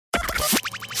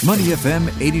Money FM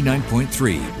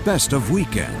 89.3, best of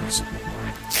weekends.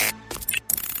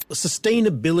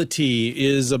 Sustainability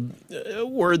is a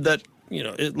word that,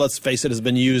 let's face it, has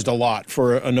been used a lot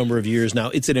for a number of years now.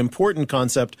 It's an important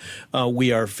concept.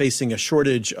 We are facing a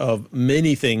shortage of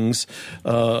many things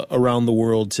around the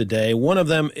world today. One of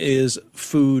them is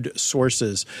food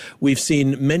sources. We've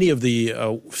seen many of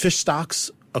the fish stocks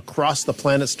across the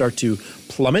planet start to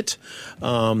plummet.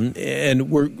 And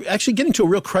we're actually getting to a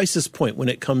real crisis point when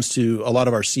it comes to a lot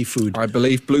of our seafood. I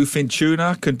believe bluefin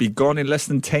tuna could be gone in less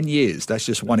than 10 years. That's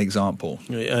just one example.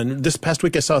 And this past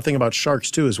week I saw a thing about sharks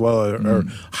too as well, are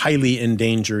highly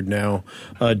endangered now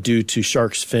due to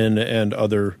shark's fin and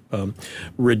other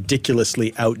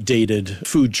ridiculously outdated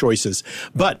food choices.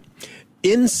 But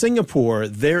in Singapore,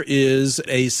 there is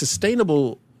a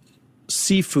sustainable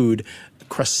seafood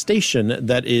crustacean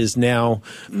that is now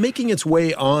making its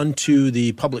way onto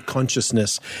the public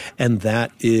consciousness, and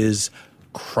that is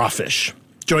crawfish.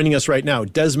 Joining us right now,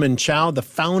 Desmond Chow, the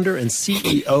founder and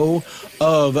CEO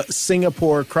of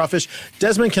Singapore Crawfish.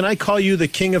 Desmond, can I call you the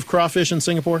king of crawfish in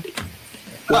Singapore?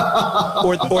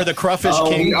 or the crawfish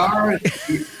king?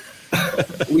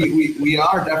 We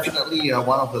are definitely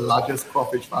one of the largest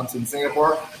crawfish farms in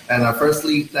Singapore. And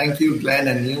firstly, thank you, Glenn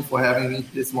and Neil, for having me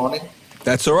this morning.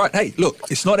 That's all right. Hey, look,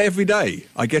 it's not every day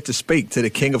I get to speak to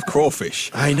the king of crawfish.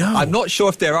 I know. I'm not sure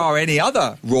if there are any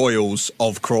other royals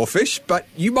of crawfish, but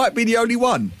you might be the only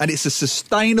one. And it's a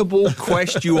sustainable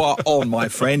quest you are on, my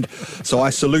friend. So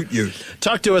I salute you.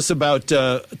 Talk to us about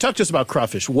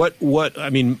crawfish. What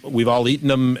I mean, we've all eaten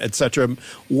them, etc.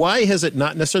 Why has it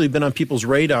not necessarily been on people's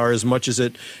radar as much as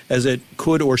it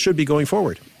could or should be going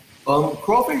forward?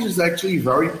 Crawfish is actually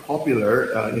very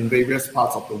popular in various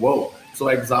parts of the world. So,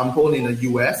 example, in the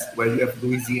US, where you have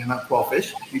Louisiana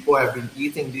crawfish, people have been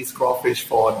eating these crawfish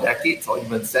for decades or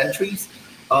even centuries.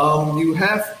 You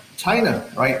have China,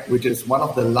 right, which is one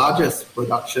of the largest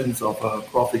productions of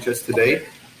crawfishes today.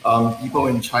 People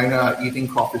in China are eating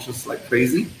crawfishes like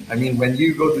crazy. I mean, when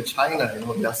you go to China,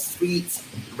 there are streets,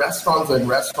 restaurants,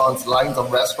 lines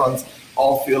of restaurants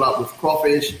all filled up with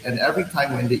crawfish. And every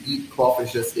time when they eat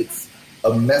crawfishes, it's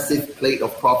a massive plate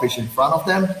of crawfish in front of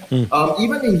them.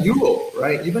 Even in Europe,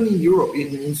 right? Even in Europe,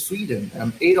 in Sweden,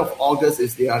 8th of August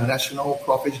is their National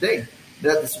Crawfish Day.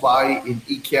 That is why in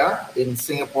IKEA in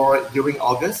Singapore during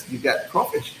August, you get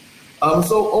crawfish.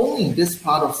 So only this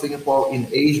part of Singapore in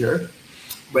Asia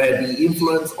where the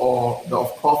influence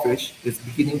of crawfish is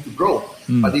beginning to grow.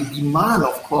 But the demand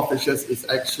of crawfishes is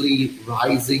actually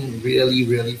rising really,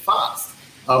 really fast.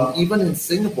 Even in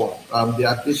Singapore, there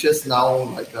are dishes now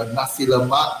like nasi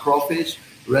lemak crawfish,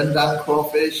 rendang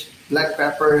crawfish, black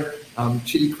pepper,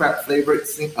 chili crab flavored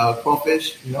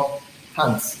crawfish,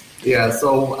 tons. Yeah,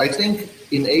 so I think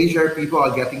in Asia, people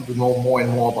are getting to know more and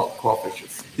more about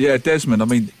crawfishes. Yeah, Desmond, I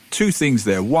mean, two things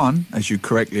there. One, as you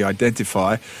correctly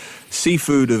identify,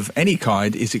 seafood of any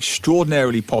kind is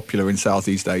extraordinarily popular in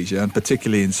Southeast Asia, and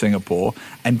particularly in Singapore.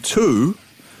 And two,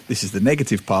 this is the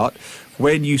negative part,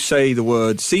 when you say the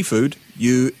word seafood,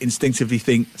 you instinctively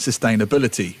think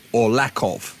sustainability or lack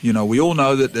of. We all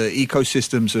know that the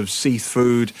ecosystems of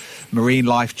seafood, marine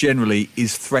life generally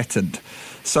is threatened.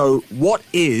 So what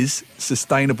is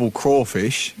sustainable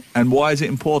crawfish and why is it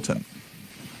important?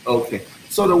 Okay.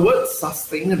 So the word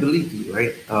sustainability,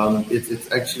 right?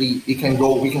 It's actually, we can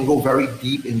go very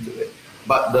deep into it.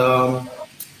 But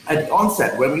at the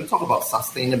onset, when we talk about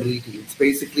sustainability, it's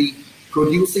basically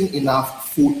producing enough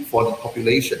food for the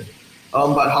population.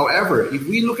 But however, if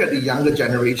we look at the younger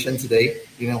generation today,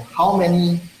 how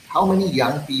many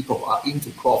young people are into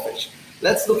crawfish?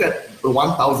 Let's look at the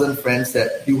 1,000 friends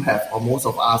that you have, or most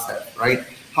of us have, right?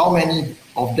 How many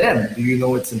of them do you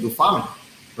know it's into farming,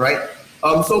 right?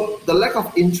 So the lack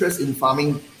of interest in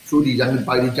farming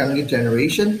by the younger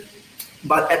generation,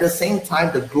 but at the same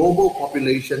time, the global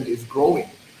population is growing.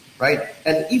 Right?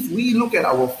 And if we look at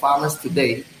our farmers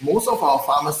today, most of our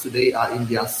farmers today are in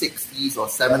their 60s or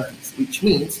 70s, which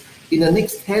means in the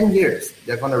next 10 years,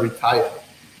 they're going to retire.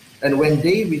 And when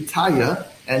they retire,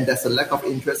 and there's a lack of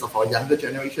interest of our younger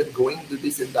generation going into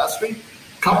this industry,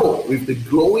 coupled with the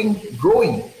growing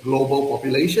global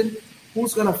population,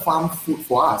 who's going to farm food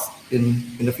for us in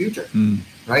the future,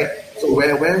 right? So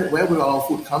where will our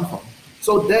food come from?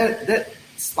 So that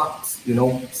sparks,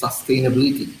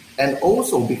 sustainability. And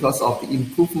also because of the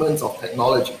improvements of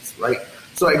technologies, right?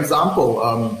 So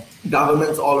example,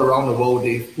 governments all around the world,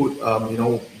 they've put,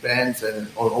 bans on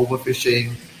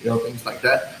overfishing, things like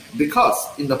that.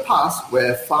 Because in the past,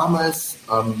 where farmers,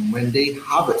 when they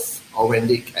harvest or when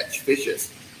they catch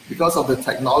fishes, because of the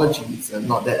technology, it's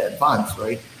not that advanced,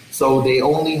 right? So they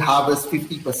only harvest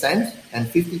 50% and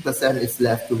 50% is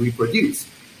left to reproduce.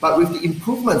 But with the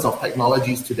improvements of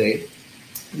technologies today,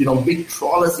 big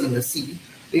trawlers in the sea,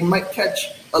 they might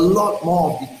catch a lot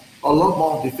more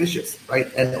of the fishes, right?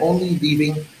 And only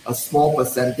leaving a small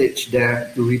percentage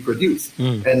there to reproduce.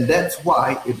 And that's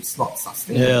why it's not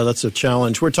sustainable. Yeah, that's a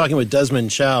challenge. We're talking with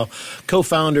Desmond Chow,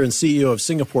 co-founder and CEO of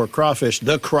Singapore Crawfish,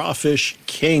 the Crawfish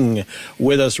King,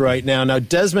 with us right now. Now,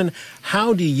 Desmond,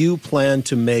 how do you plan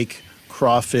to make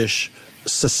crawfish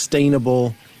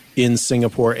sustainable in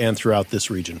Singapore and throughout this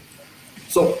region?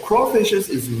 So crawfishes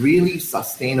is really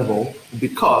sustainable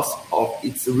because of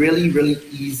it's really, really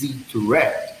easy to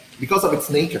rear. Because of its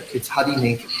nature, its hardy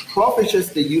nature.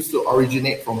 Crawfishes, they used to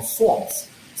originate from swamps.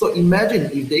 So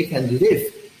imagine if they can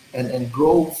live and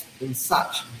grow in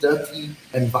such dirty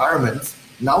environments.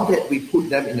 Now that we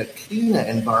put them in a cleaner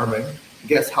environment,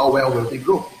 guess how well will they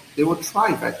grow? They will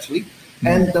thrive, actually.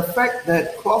 And the fact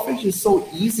that crawfish is so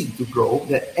easy to grow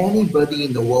that anybody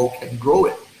in the world can grow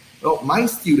it. Well, my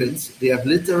students, they have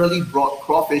literally brought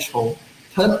crawfish home,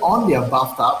 turned on their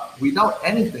bathtub without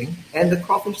anything, and the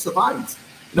crawfish survives.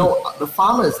 The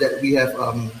farmers that we have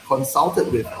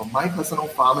consulted with, my personal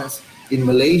farmers in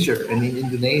Malaysia and in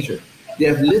Indonesia, they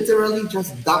have literally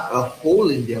just dug a hole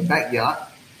in their backyard,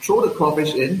 throw the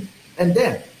crawfish in, and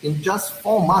then in just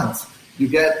 4 months, you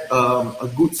get a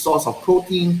good source of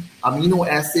protein, amino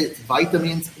acids,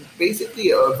 vitamins,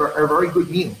 basically a very good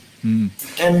meal.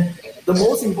 And the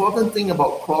most important thing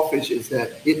about crawfish is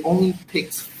that it only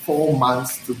takes 4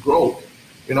 months to grow.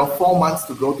 4 months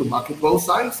to grow to marketable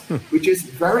size, which is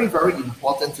very, very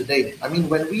important today. I mean,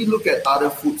 when we look at other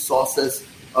food sources,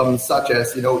 such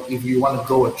as, if you want to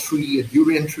grow a tree, a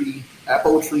durian tree,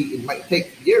 apple tree, it might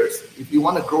take years. If you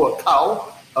want to grow a cow,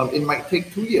 it might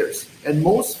take 2 years. And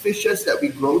most fishes that we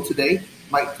grow today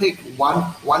might take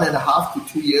 1.5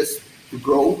 to 2 years to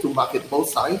grow to marketable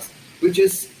size, which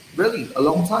is really a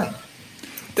long time.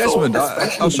 Desmond,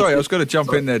 I'm sorry, I was going to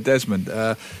jump in there, Desmond.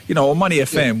 On Money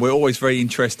FM, we're always very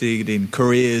interested in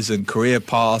careers and career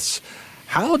paths.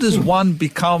 How does one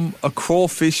become a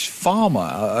crawfish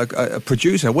farmer, a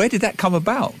producer? Where did that come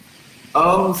about?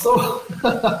 So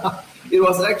it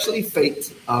was actually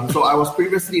fate. So I was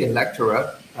previously a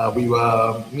lecturer. We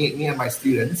were, me and my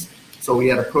students, so we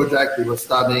had a project. We were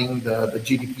studying the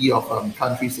GDP of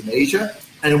countries in Asia.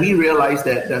 And we realized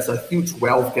that there's a huge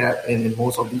wealth gap in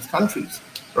most of these countries.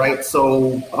 Right,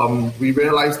 so we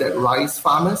realized that rice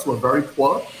farmers were very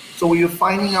poor. So we were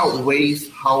finding out ways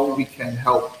how we can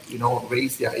help,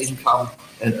 raise their income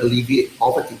and alleviate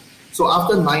poverty. So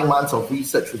after 9 months of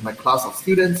research with my class of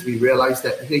students, we realized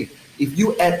that, hey, if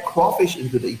you add crawfish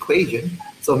into the equation,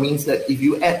 so it means that if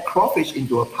you add crawfish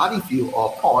into a paddy field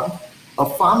or a pond, a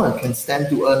farmer can stand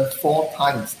to earn 4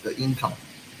 times the income.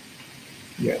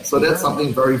 Yeah, so that's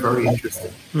something very, very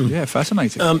interesting. Yeah,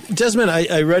 fascinating. Desmond,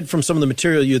 I read from some of the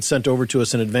material you had sent over to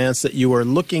us in advance that you were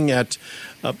looking at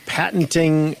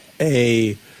patenting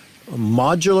a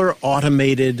modular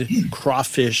automated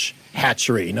crawfish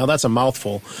hatchery. Now, that's a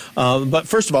mouthful. But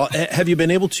first of all, have you been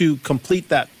able to complete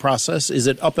that process? Is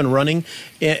it up and running?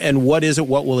 And what is it?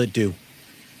 What will it do?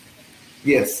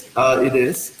 Yes, it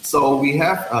is. So we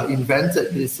have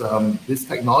invented this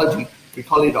technology. We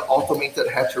call it the automated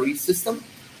hatchery system.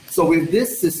 So with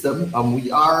this system,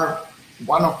 we are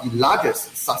one of the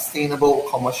largest sustainable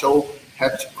commercial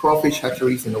crawfish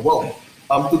hatcheries in the world.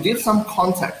 To give some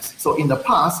context, so in the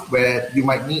past, where you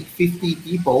might need 50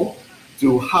 people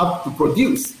to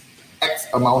produce X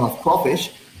amount of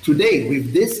crawfish, today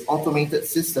with this automated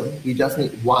system, we just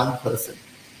need 1 person.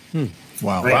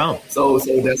 Wow! Right? Wow! So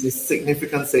there's a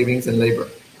significant savings in labor.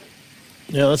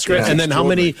 Yeah, that's great. Yeah, and then how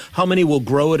many will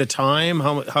grow at a time?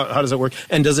 How does it work?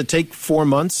 And does it take 4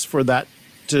 months for that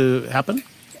to happen?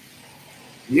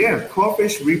 Yeah,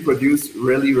 crawfish reproduce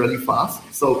really, really fast.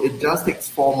 So it just takes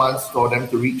 4 months for them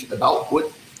to reach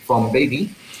adulthood from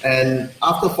baby. And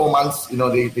after 4 months,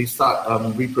 they start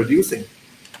reproducing.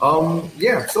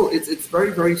 So it's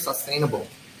very, very sustainable.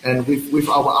 And with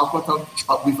our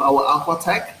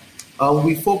aquatech,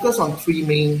 we focus on three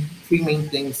main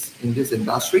things in this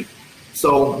industry.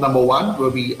 So number 1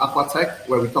 will be aquatech,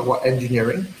 where we talk about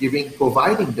engineering,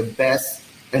 providing the best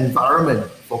environment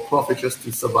for crawfishes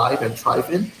to survive and thrive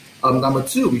in. Number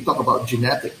 2, we talk about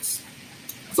genetics.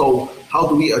 So how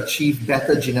do we achieve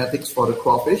better genetics for the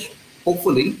crawfish?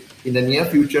 Hopefully, in the near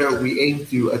future, we aim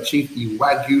to achieve the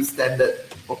Wagyu standard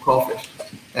for crawfish.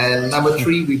 And number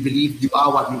 3, we believe you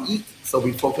are what you eat. So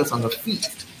we focus on the feed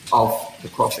of the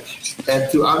crawfish. And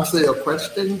to answer your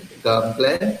question,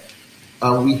 Glenn,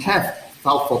 we have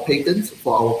filed for patents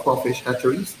for our crawfish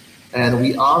hatcheries, and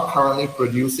we are currently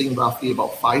producing roughly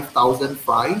about 5,000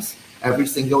 fries every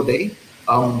single day.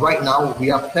 Right now, we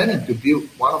are planning to build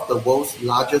one of the world's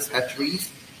largest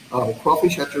hatcheries,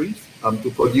 crawfish hatcheries,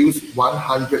 to produce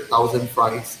 100,000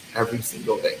 fries every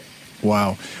single day.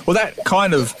 Wow. Well, that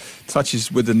kind of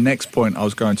touches with the next point I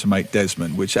was going to make,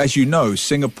 Desmond, which, as you know,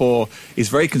 Singapore is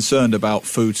very concerned about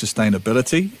food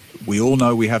sustainability. We all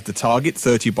know we have the target,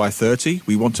 30 by 30.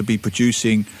 We want to be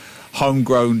producing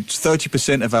homegrown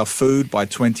 30% of our food by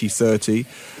 2030.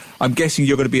 I'm guessing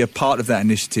you're going to be a part of that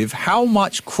initiative. How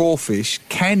much crawfish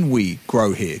can we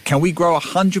grow here? Can we grow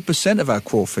 100% of our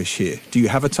crawfish here? Do you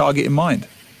have a target in mind?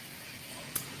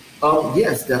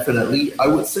 Yes, definitely. I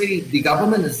would say the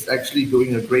government is actually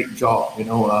doing a great job,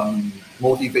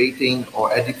 motivating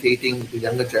or educating the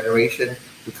younger generation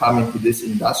to come into this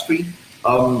industry.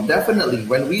 Definitely,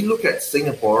 when we look at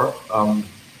Singapore and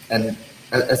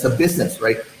as a business,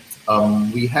 right,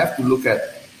 we have to look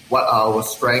at what are our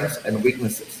strengths and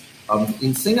weaknesses.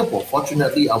 In Singapore,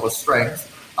 fortunately, our strengths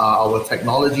are our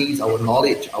technologies, our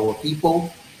knowledge, our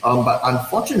people. But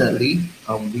unfortunately,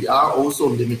 we are also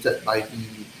limited by the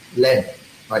land,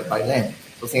 right, by land.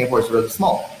 So Singapore is really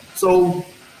small. So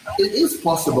it is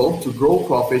possible to grow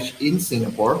crawfish in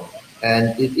Singapore,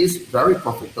 and it is very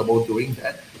profitable doing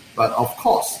that. But of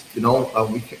course, we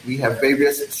have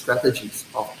various strategies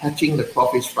of hatching the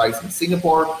crawfish fries in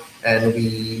Singapore, and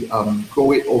we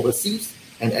grow it overseas,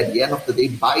 and at the end of the day,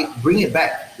 bring it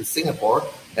back to Singapore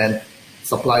and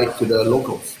supply it to the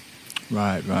locals.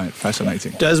 Right.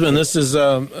 Fascinating. Desmond, this is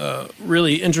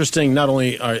really interesting. Not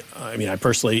only, I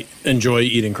personally enjoy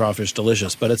eating crawfish,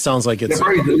 delicious, but it sounds like it's... They're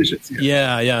very delicious.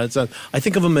 Yeah. I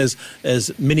think of them as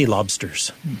mini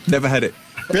lobsters. Never had it.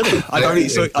 Really? I don't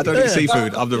eat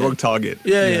seafood. I'm the wrong target.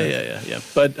 Yeah.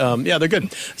 But they're good.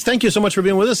 Thank you so much for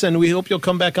being with us, and we hope you'll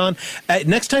come back on.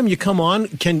 Next time you come on,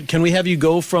 can we have you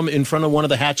go from in front of one of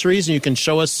the hatcheries, and you can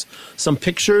show us some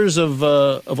pictures of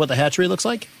what the hatchery looks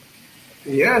like?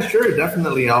 Yeah, sure,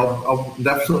 definitely. I'll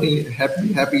definitely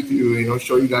happy to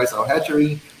show you guys our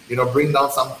hatchery. Bring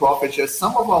down some crawfishes.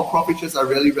 Some of our crawfishes are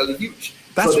really, really huge.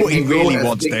 That's what he really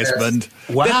wants, Desmond.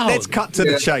 Wow. Let's cut to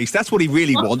the chase. That's what he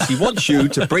really wants. He wants you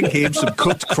to bring him some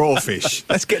cooked crawfish.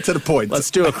 Let's get to the point.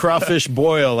 Let's do a crawfish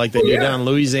boil like they do down in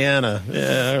Louisiana.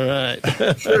 Yeah, all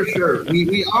right. Sure.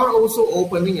 We are also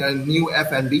opening a new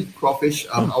F&B crawfish,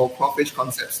 our crawfish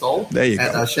concept stall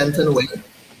at Shenton Way.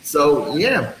 So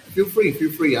yeah, feel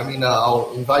free. I mean,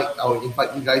 I'll invite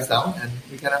you guys down, and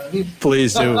we can have a meal.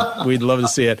 Please do. We'd love to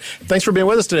see it. Thanks for being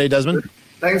with us today, Desmond.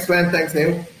 Thanks, Glenn. Thanks,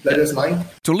 Neil. Pleasure's mine.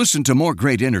 To listen to more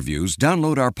great interviews,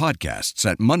 download our podcasts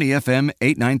at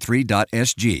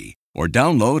moneyfm893.sg or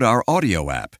download our audio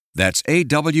app. That's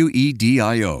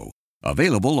AWEDIO.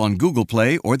 Available on Google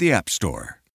Play or the App Store.